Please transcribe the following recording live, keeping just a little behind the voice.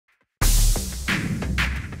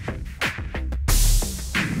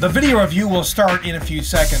The video review will start in a few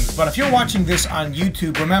seconds, but if you're watching this on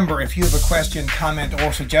YouTube, remember, if you have a question, comment,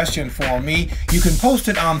 or suggestion for me, you can post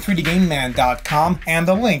it on 3dgameman.com, and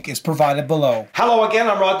the link is provided below. Hello again,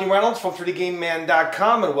 I'm Rodney Reynolds from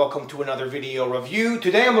 3dgameman.com, and welcome to another video review.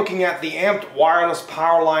 Today I'm looking at the amped wireless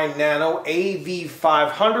Powerline Nano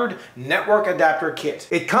AV500 network adapter kit.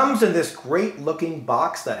 It comes in this great looking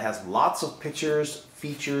box that has lots of pictures,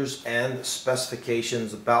 features, and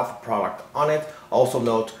specifications about the product on it. Also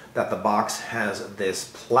note that the box has this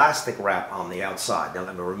plastic wrap on the outside. Now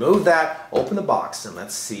let me remove that, open the box, and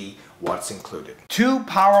let's see what's included. Two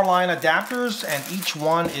Powerline adapters, and each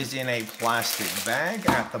one is in a plastic bag.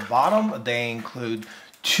 At the bottom, they include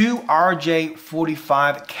two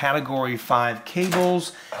RJ45 Category 5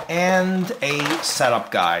 cables and a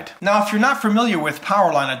setup guide. Now, if you're not familiar with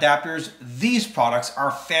Powerline adapters, these products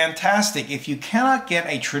are fantastic if you cannot get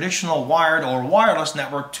a traditional wired or wireless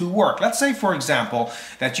network to work. Let's say, for example,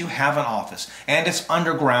 that you have an office and it's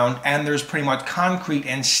underground and there's pretty much concrete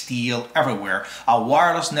and steel everywhere. A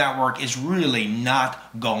wireless network is really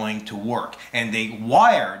not going to work, and a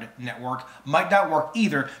wired network might not work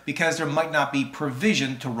either because there might not be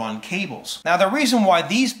provision to run cables. Now, the reason why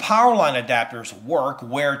these Powerline adapters work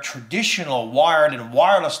where traditional wired and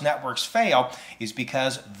wireless networks fail is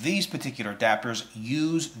because these particular adapters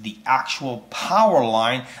use the actual power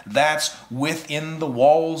line that's within the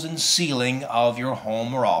walls and ceiling of your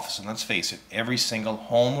home or office. And let's face it, every single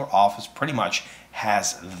home or office pretty much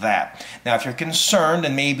has that. Now, if you're concerned,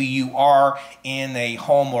 and maybe you are in a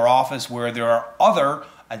home or office where there are other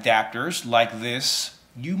adapters like this,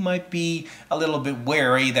 you might be a little bit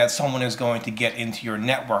wary that someone is going to get into your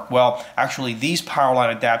network. Well, actually, these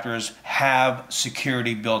Powerline adapters have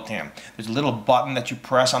security built in. There's a little button that you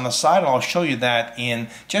press on the side, and I'll show you that in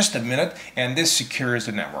just a minute, and this secures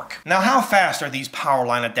the network. Now, how fast are these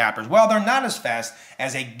Powerline adapters? Well, they're not as fast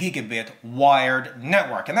as a gigabit wired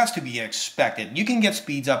network, and that's to be expected. You can get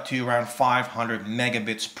speeds up to around 500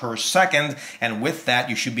 megabits per second, and with that,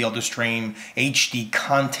 you should be able to stream HD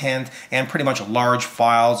content and pretty much large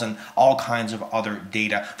files and all kinds of other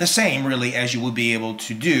data. The same, really, as you would be able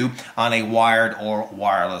to do on a wired or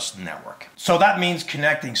wireless network. So that means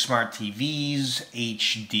connecting smart TVs,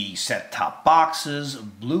 HD set-top boxes,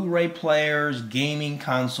 Blu-ray players, gaming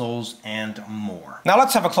consoles, and more. Now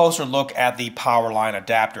let's have a closer look at the Powerline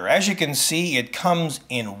adapter. As you can see, it comes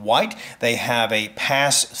in white. They have a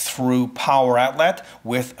pass-through power outlet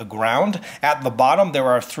with a ground. At the bottom, there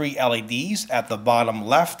are three LEDs. At the bottom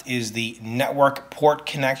left is the network port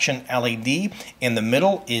connection LED. In the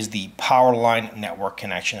middle is the Powerline network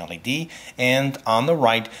connection LED. And on the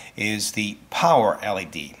right is the power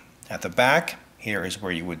LED. At the back, here is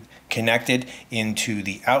where you would connect it into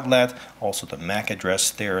the outlet. Also the MAC address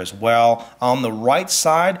there as well. On the right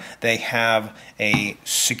side, they have a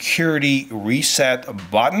security reset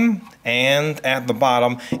button, and at the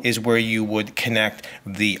bottom is where you would connect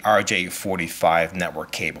the RJ45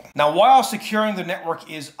 network cable. Now, while securing the network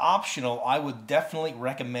is optional, I would definitely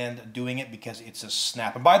recommend doing it because it's a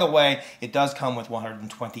snap. And by the way, it does come with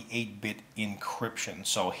 128-bit encryption.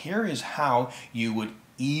 So here is how you would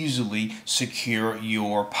easily secure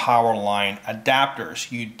your Powerline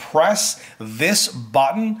adapters. You'd press this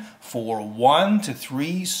button for 1 to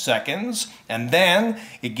 3 seconds, and then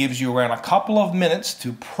it gives you around a couple of minutes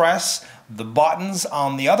to press the buttons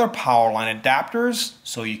on the other Powerline adapters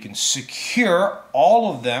so you can secure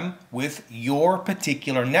all of them with your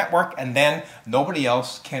particular network, and then nobody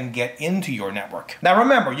else can get into your network. Now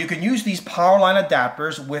remember, you can use these Powerline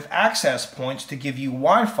adapters with access points to give you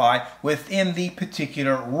Wi-Fi within the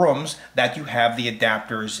particular rooms that you have the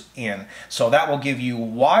adapters in. So that will give you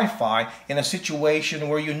Wi-Fi in a situation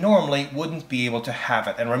where you normally wouldn't be able to have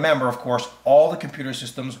it. And remember, of course, all the computer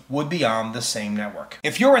systems would be on the same network.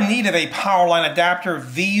 If you're in need of a Powerline adapter,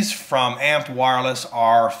 these from Amped Wireless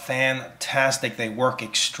are fantastic. They work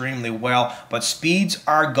extremely well, but speeds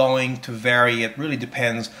are going to vary. It really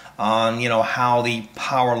depends on, how the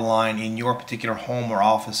power line in your particular home or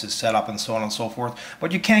office is set up and so on and so forth.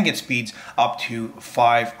 But you can get speeds up to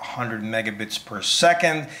 500 megabits per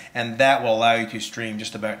second, and that will allow you to stream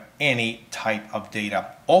just about any type of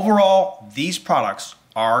data. Overall, these products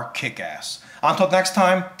are kick-ass. Until next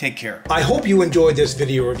time, take care. I hope you enjoyed this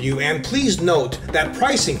video review, and please note that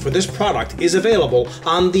pricing for this product is available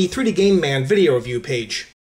on the 3D Game Man video review page.